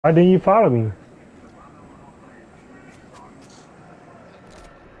Why didn't you follow me?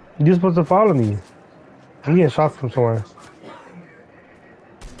 You're supposed to follow me. I'm getting shot from somewhere.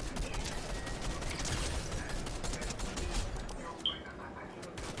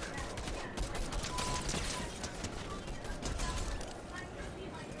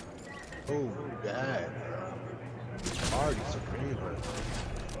 Oh, that, bro. Already supreme, bro.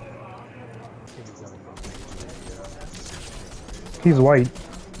 He's white.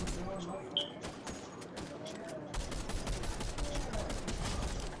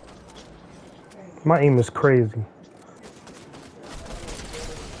 My aim is crazy.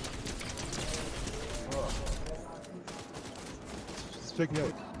 Just check me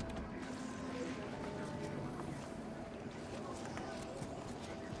out.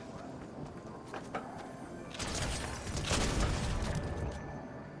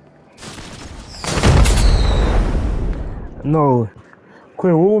 No.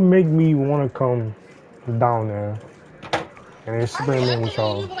 Quinn, what would make me want to come down there and experiment with I mean,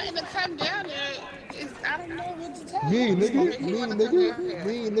 y'all? you wanting to come down there? I don't know what to tell Me, you. nigga. You Me, want to come nigga. down here?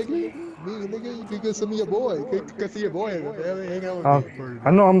 Me, nigga. Me, nigga. You could go see me your boy. Could see your boy in the family. Hang out with Uh, me for a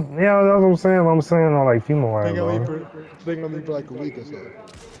I know bit. yeah, that's what I'm saying. I'm saying on like female wise, Hang out with me bro. for, hang out with me for like a week or so.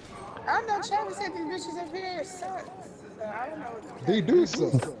 I don't know. Travis said these bitches up here suck. So I don't know what to tell They you. do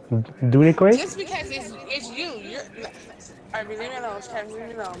suck. Do they quit? Just because it's you. All right, leave me alone, Travis. Leave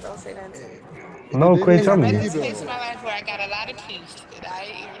me alone. Don't say nothing to me. No, They quit. Because ain't Tell I'm hurt at me. me this place in though. my life where I got a lot of peace, and I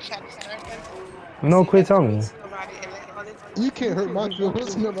ain't even trying to start nothing or No, say quit. nothing Tell rude me. to nobody and let all this You bullshit can't hurt my go feelings on.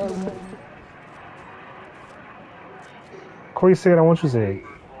 no matter what. Quit said I want you to say it.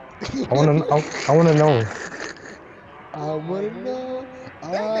 I wanna know. I wanna know.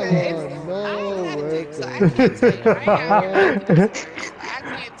 I Listen, wanna I ain't know got a where dick, so I can can't tell you. I we ain't out here making up go? stories, so I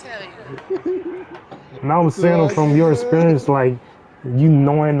can't tell you. Now I'm So saying I from can your know. experience, like you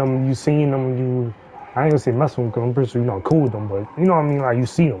knowing them, you seeing them, you. I ain't gonna say mess with them because I'm pretty sure you're not cool with them, but you know what I mean. Like you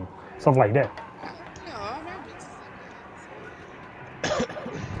see them, stuff like that. All my bitches are bad, so that's all I know about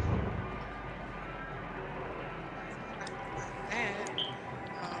that.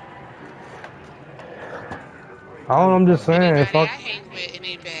 Um, I don't know. I'm I'm just crying. saying if Anybody I I hang with in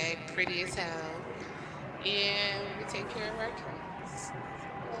a bag, pretty as hell, and we take care of our kids.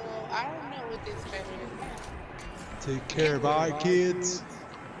 So I don't know what is better than that. Take care of our Yeah. kids.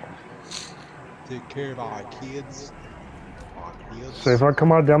 Take care of our kids. Our so if kids. I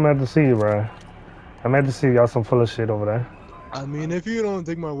come out there, I'm at the see, bro. I'm at the see y'all some full of shit over there. I mean, if you don't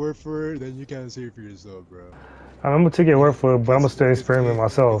take my word for it, then you can't see it for yourself, bro. I'm gonna take your word for it, but I'm gonna still experiment Cause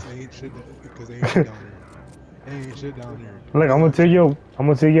myself. ain't shit, cause ain't shit down here. Ain't shit down here. Look, That's what I'm saying. I'm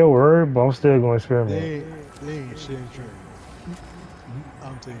gonna take your word, but I'm still gonna experiment. They ain't shit in Trenton.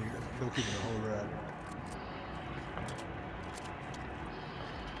 I'm telling you, no keeping a whole rap.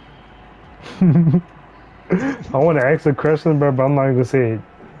 I want to ask a question, bro, but I'm not gonna say it.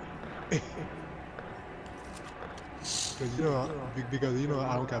 Because you know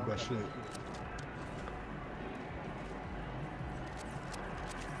I don't care about shit.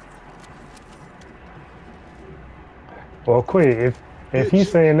 Well, quit. If he's Bitch,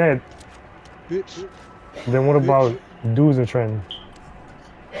 saying that, bitch, then what bitch. about dudes and trends?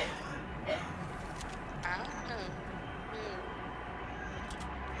 I don't know. No.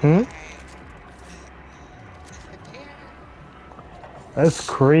 Hmm? I, but yeah. That's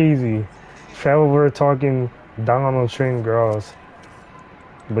crazy. Travel, we're talking down on train girls,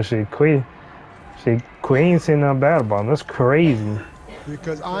 but she ain't saying nothing bad about them. That's crazy.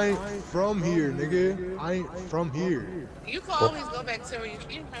 Because I ain't from here, nigga. I ain't from here. You can always go back to where you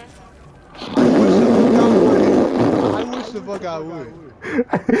came from. I wish the fuck I would. I wish the fuck I would.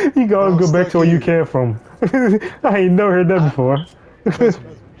 You But gotta I'm go back stuck to where you here. came from. I ain't never heard that I before.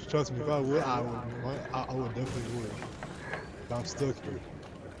 trust me. If I would, I would definitely would. But I'm stuck here.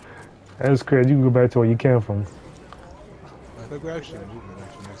 That's crazy. You can go back to where you came from. I think we're actually moving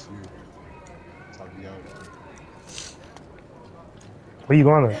actually next year. So I'll be out. Where you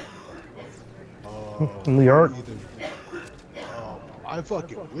going to? New York? Probably either. I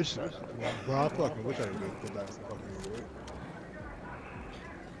fucking wish I, bro. I fucking wish I could go back to fucking New York.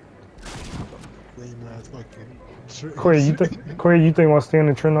 Fucking lame ass fucking trips. Corey, you think about staying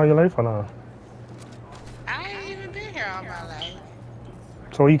in Trenton all your life or not? I ain't even been here all my life.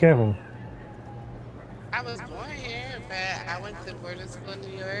 So where you came from? I was born here, but I went to boarding school in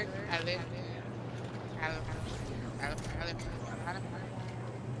New York. I lived in California. I lived in California.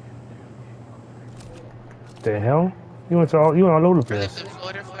 The hell? You went all over the I lived place. in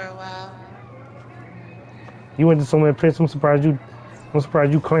Florida for a while. You went to so many places. I'm surprised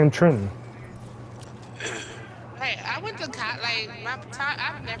you claimed Trenton. Like I went to like my time.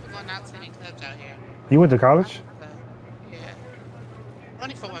 I've never been going out to any clubs out here. You went to I college? like the club. Yeah.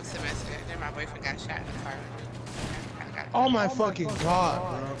 Only for one semester. Then my boyfriend got shot in the car. Kind of got Oh cut my off. fucking god,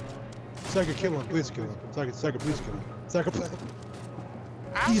 bro. Second kill him, please kill him. Second, please kill him. Second,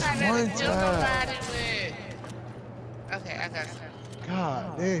 I don't he's got nothing one to kill tap. somebody with. Okay, I got some.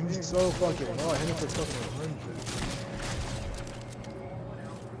 God damn, he's so fucking low. I hit him for fucking 100.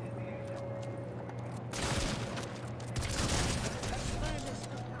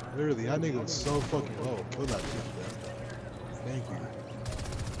 Literally, that nigga was so fucking low. Kill that shit, bro. Thank you.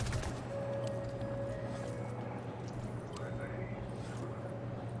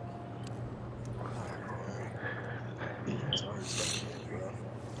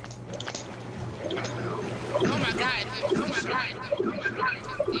 Oh my god. Oh my god.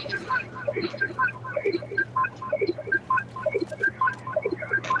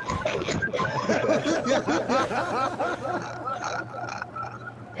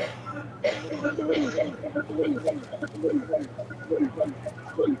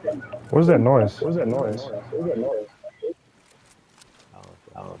 What's that noise?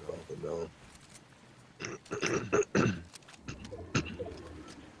 I don't fucking know.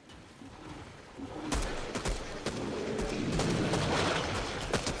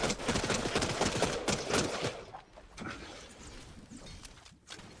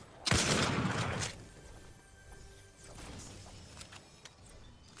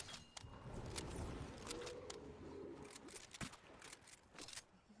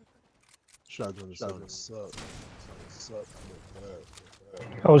 Shotgun sound suck. Suck.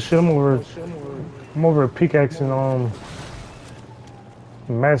 Oh shit, I'm over pickaxing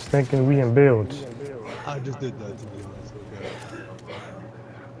Matt's thinking we in builds. I just did that to be honest, okay.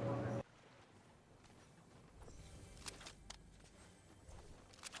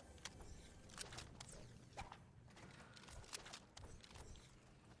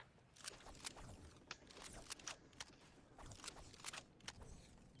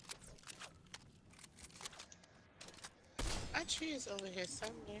 My tree is over here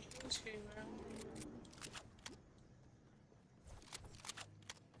somewhere. Tree, bro.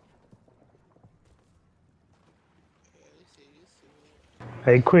 Yeah, you see.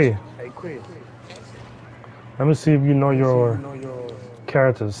 Hey, Quay, Okay. let me see if you know your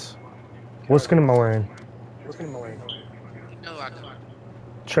characters. What skin am I wearing? No, I don't.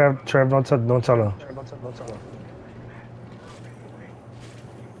 Trav, don't tell her.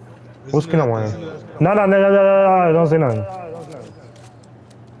 What skin I'm wearing? No, don't say nothing.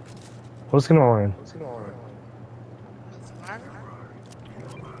 What skin am I wearing? Miss Marvin?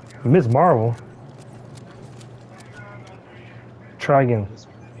 Miss Marvel. Try again.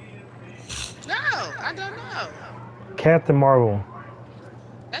 No, I don't know. Captain Marvel.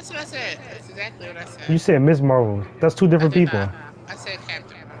 That's what I said. That's exactly what I said. You said Miss Marvel. That's two I different did people. not. I said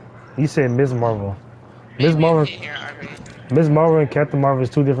Captain Marvel. You said Miss Marvel. Miss Maybe you Marvel, did hear already. Miss Marvel and Captain Marvel is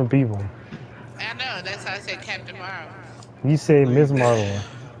two different people. I know. That's how I said Captain Marvel. You said No, you Miss didn't. Marvel.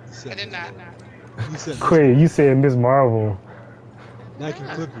 You I said did Miss not. Marvel. You said Miss Quay, you Marvel. said Miss Marvel. Now I can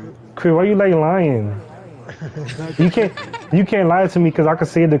clip you. Quay, why you like lying? Now I can You clip can't you. you can't lie to me because I can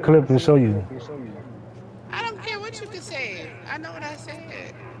see the clip and show you. I don't care what you can say. I know what I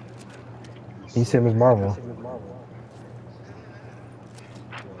said. You You said said Miss Marvel. what?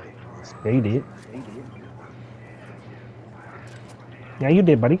 Miss Yeah, you Marvel. did. Yeah, you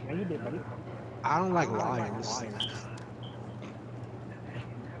did, buddy. I don't like lying. Just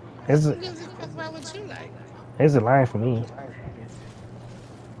It's Who gives a fuck about what you like? it's a line for me.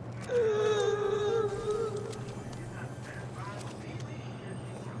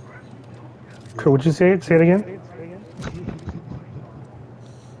 Quay, what you said? Say it again.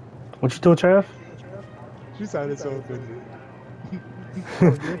 What you told Trav? she sounded so offended. I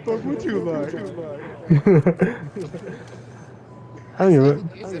don't give a fuck what you like. I I don't give said, a who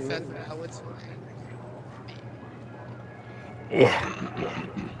gives a fuck about what you like? yeah.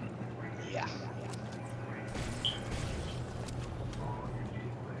 Yeah.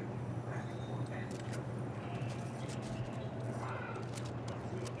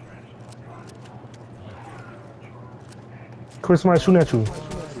 Chris, somebody shooting at you.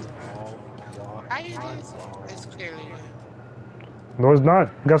 How you dancing? It's clearly you. No, it's not.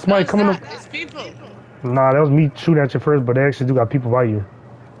 Got No, somebody it's coming up. not. It's people. Nah, that was me shooting at you first, but they actually do got people by you.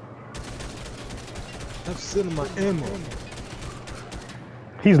 I'm sitting my ammo.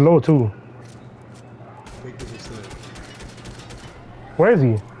 He's low too. Make this a set. Where is he?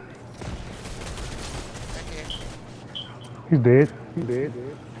 Right here. He's dead.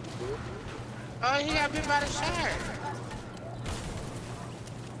 Oh, he got bit by the shark.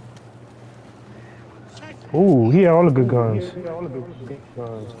 Shark Ooh, he had all the good guns.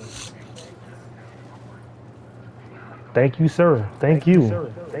 Thank you, sir. Thank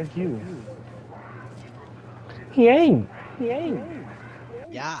you. He ain't.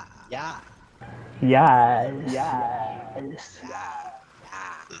 Yeah. Yes. Yeah, yeah.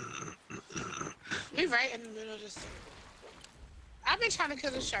 We right in the middle of the circle. I've been trying to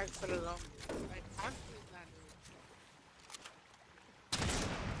kill the shark for the longest. Like, honestly, it's not doing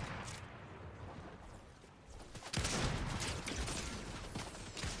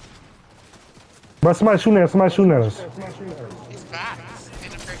But somebody shooting at us. Somebody shooting at us. it. It's bots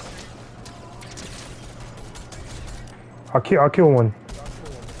and a person. I'll kill one.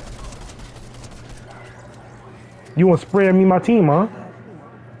 You want to spray at me, my team, huh?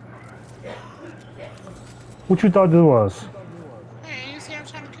 What you thought this was? Hey, you see I'm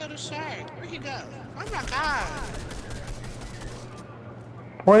trying to kill the shark. Where'd he go? Oh my god.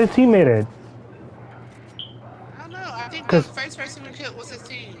 Where his teammate at? I don't know. I think the Cause first person we killed was his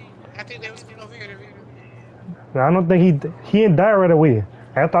team. I think they was coming over here to recruit. I don't think he didn't die right away.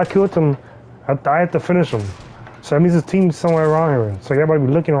 After I killed him, I had to finish him. So that means his team's somewhere around here. So everybody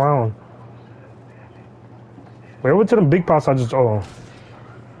be looking around. Wait, over to the big pots I just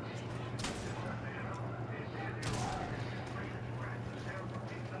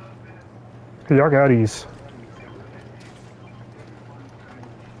y'all got these.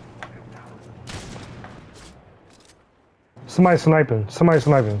 Somebody sniping. Somebody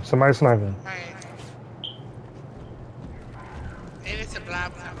sniping. Somebody sniping. Right. And it's a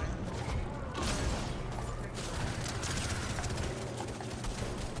blob coming.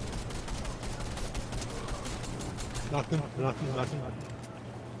 Nothing.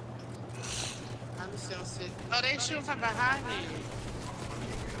 I'm still sick. Oh, they shooting from behind me.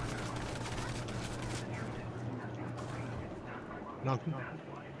 Nothing.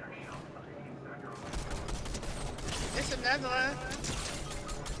 It's another one.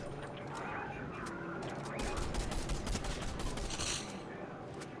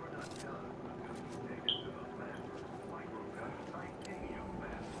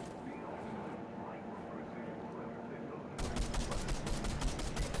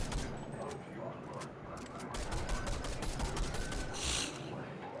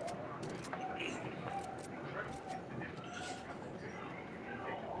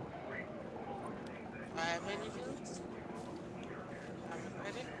 Five minutes. I'm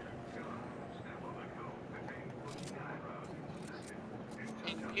ready.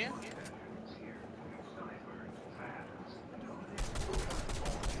 Thank you.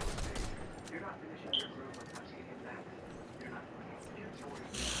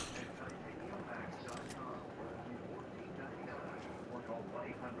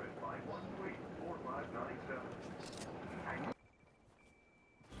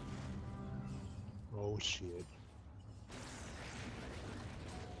 Oh shit.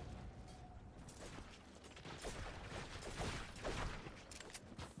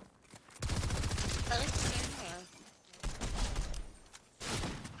 Oh, they come in here.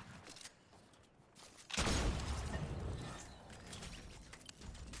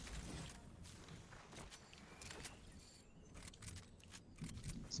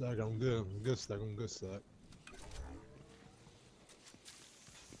 Stack, I'm good. I'm good stack. I'm good stack.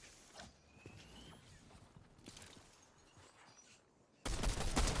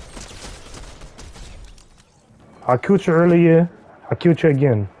 I killed you earlier. I killed you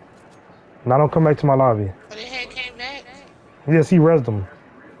again. Now don't come back to my lobby. Oh, they had came back. Yes, he rezzed them.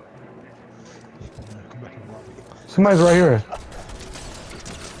 Come back in the lobby. Somebody's right here.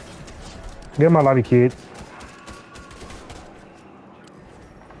 Get in my lobby, kid.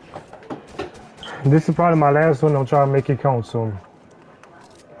 This is probably my last one. I'm trying to make it count soon.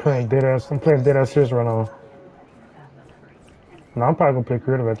 Right. I'm playing dead ass serious right now. No, I'm probably gonna play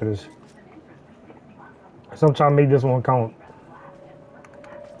creative after this. So I'm trying to make this one count.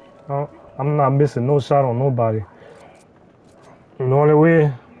 Oh, I'm not missing no shot on nobody. The only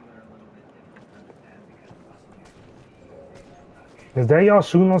way is that y'all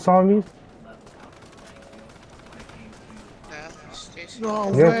shooting on zombies? No, they shooting No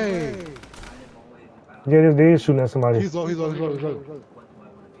at Yeah, somebody. way. yeah, they is shooting at somebody. He's low.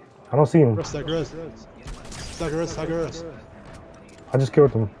 I don't see him. Rest, stack, rest. Stack, rest. I just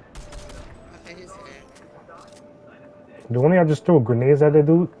killed him. Okay, he's there. The one I just threw grenades at that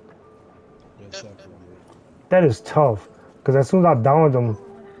dude. Yeah, Yep, stack yep. for you. That is tough. Cause as soon as I downed him,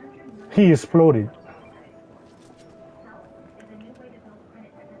 he exploded.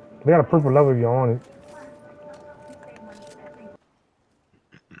 They got a purple level if you're on it.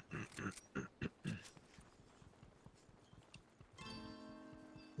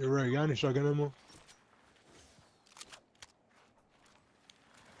 You're right. You got any shotgun ammo?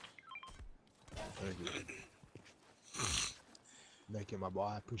 Thank you. Thank you, my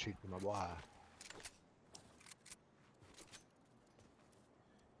boy. Appreciate you, my boy.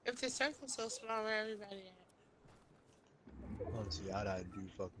 If the circle's so small, where everybody at? I don't see how that do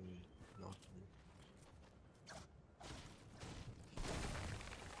fucking nothing.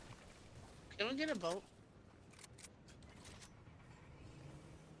 Can we get a boat?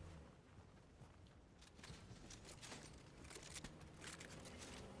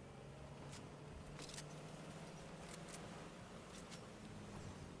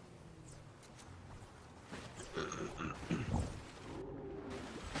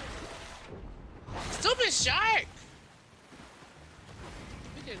 Stupid shark!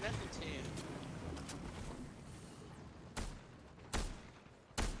 We did nothing to you.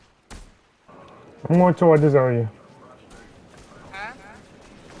 I'm going toward this area. Huh?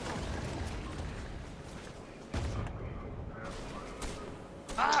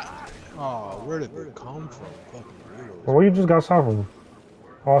 Ah! Oh, where did they come from? Fucking weirdos. Well, where you just got shot from?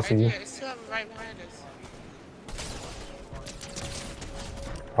 Oh, I Right see you. there. It's two of them right behind us.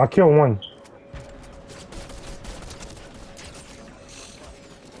 I killed one.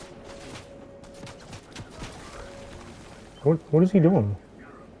 What is he doing?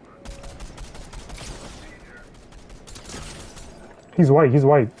 He's white, he's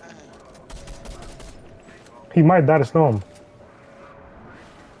white. He might die to storm.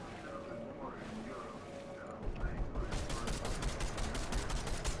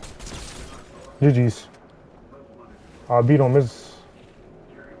 GG's. RB don't miss.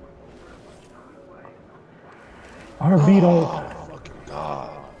 RB don't. Oh, fucking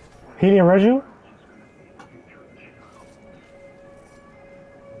God. He didn't res you?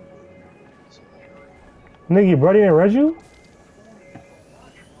 Nigga, your brother didn't res you?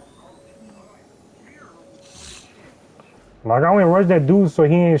 Like, I only res that dude so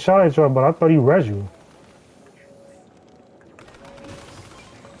he ain't shot at you, but I thought he res you.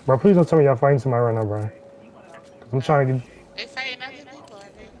 Bro, please don't tell me y'all fighting somebody right now, bro. I'm trying to get. They fighting other people, I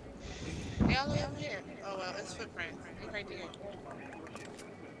think. They all the way over here. Oh, well, it's footprints. They right there.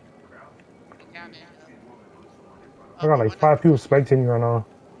 They down there. I got like 5 people spectating right now.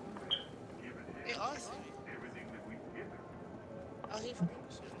 They all see me. Oh, he from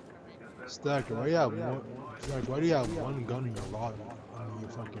Stacker, why you have one? Like, why do you have one gun in your lobby? On your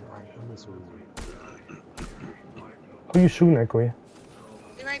fucking imbecile? Who you shooting at, Quay?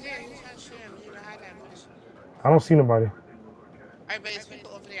 He right there. He's trying to shoot him. He behind that bush. I don't see nobody. Alright, but it's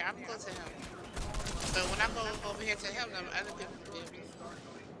people over there. I'm close to him. But when I go over here to him, them other people will be able to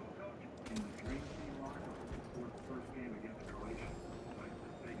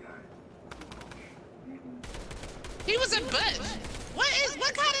see. He was a bush.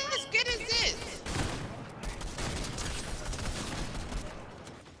 What kind of skin is this?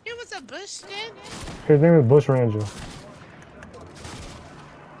 He was a bush skin? His name is Bush Ranger.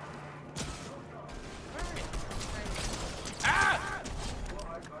 Ah!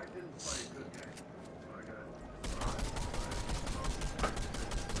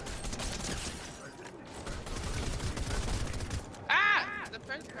 Ah! The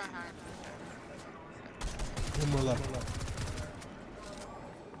person behind. One more left.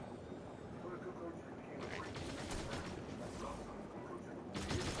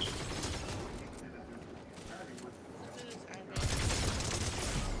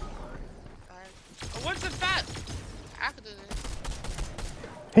 What's the fat? I could do this.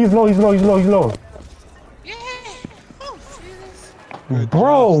 He's low, he's low, he's low, he's low. Yeah! Oh, Jesus.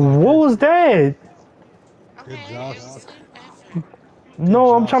 Bro, what was that? Good Okay, job, it was Steph. the same effort.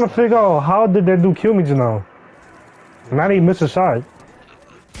 No, I'm job, trying to Steph. figure out how did that dude kill me just now? Now he missed a shot.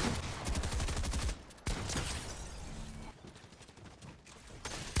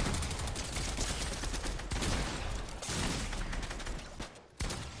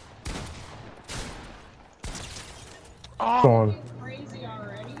 Oh. Go on. Crazy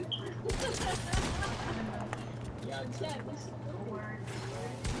already. Yo, Chet, what's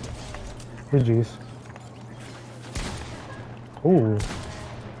GG's. Ooh.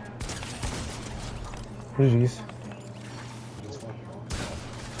 GG's.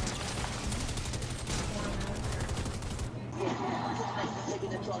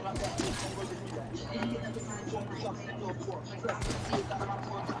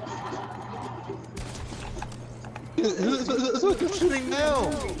 Look, I'm shooting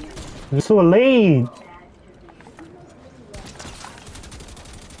now. You're so late.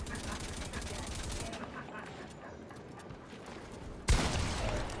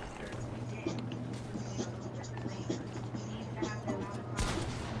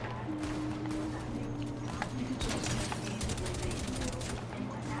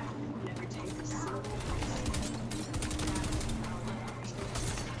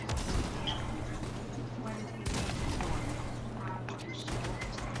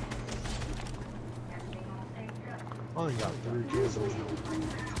 only got 3 kills on you.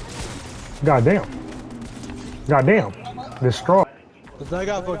 Goddamn. Goddamn. Destroy. Cause I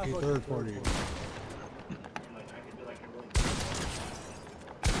got fucking third party.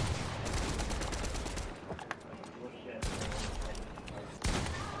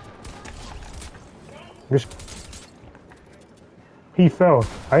 This- He fell.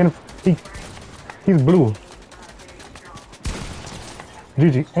 He's blue.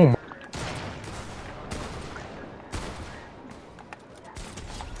 GG. Oh my.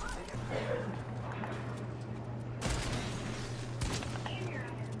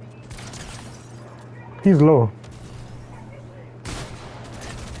 He's low.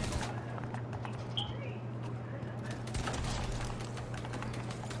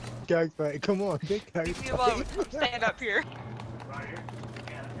 Gag fight. Come on, big gag Leave me alone. fight. I'm staying up here.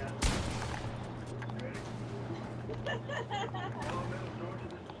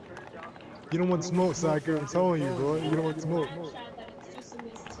 You don't want smoke, Sacker. I'm telling you, bro. You don't want smoke. It's just in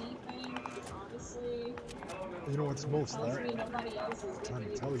this tea thing, honestly. You don't want smoke, Tells Sacker. me nobody else is I'm trying to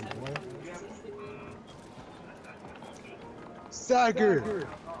really tell you, boy. existing. Sacker!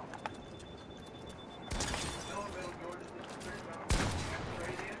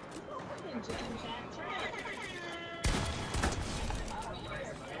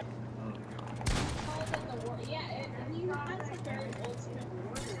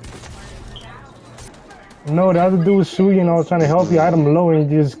 No, the other dude was shooting and I was trying to help you. I had him low and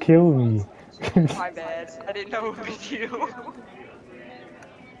he just killed me. My bad. I didn't know it was you.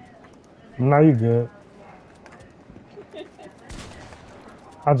 Now you good.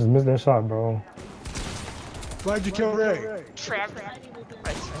 I just missed that shot, bro. Why'd you kill Ray? Travis.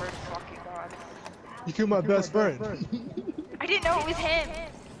 I swear to fucking God. You killed my best friend. I didn't know it was him.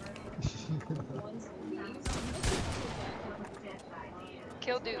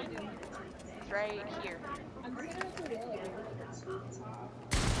 Kill dude. He's right here.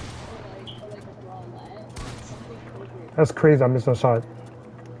 That's crazy. I missed that shot.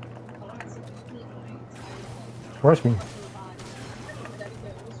 Rush me.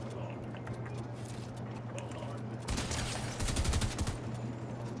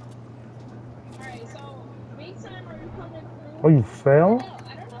 Oh, you fell?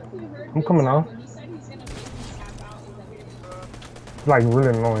 I'm coming out. Like really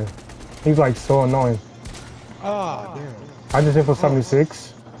annoying. He's like so annoying. Ah, damn. I just hit for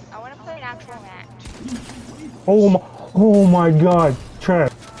 76. I want to play an actual match. Oh my god.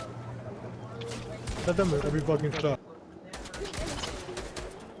 Trash. Let them every fucking shot.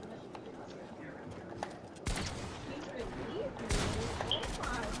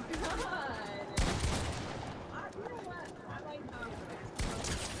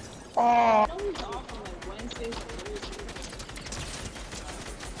 Oh!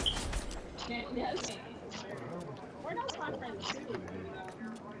 Where else my friends too?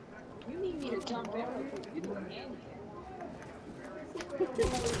 You need me to jump in real quick. You can handle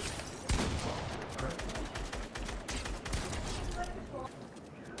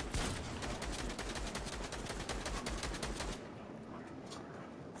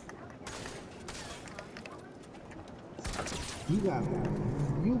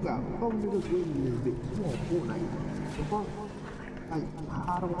You got 4 niggas waiting this bitch. You on Fortnite. The fuck? Like,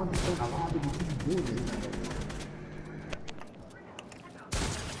 I don't understand how do you keep doing this?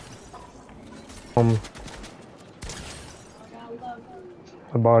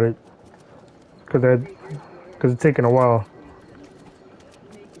 About it. Cause it's taking a while.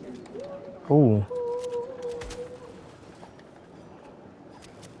 Ooh.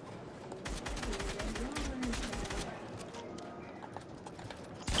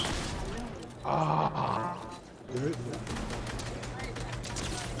 Good.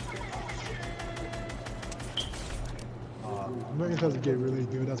 I'm not gonna get really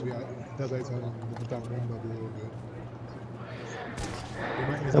good. That's why I told him without warm up a little bit.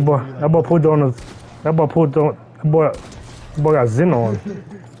 That boy pulled on his. That boy got Zen on.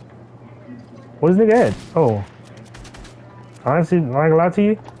 What is nigga at? Oh. I ain't gonna lie to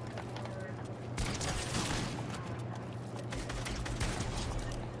you.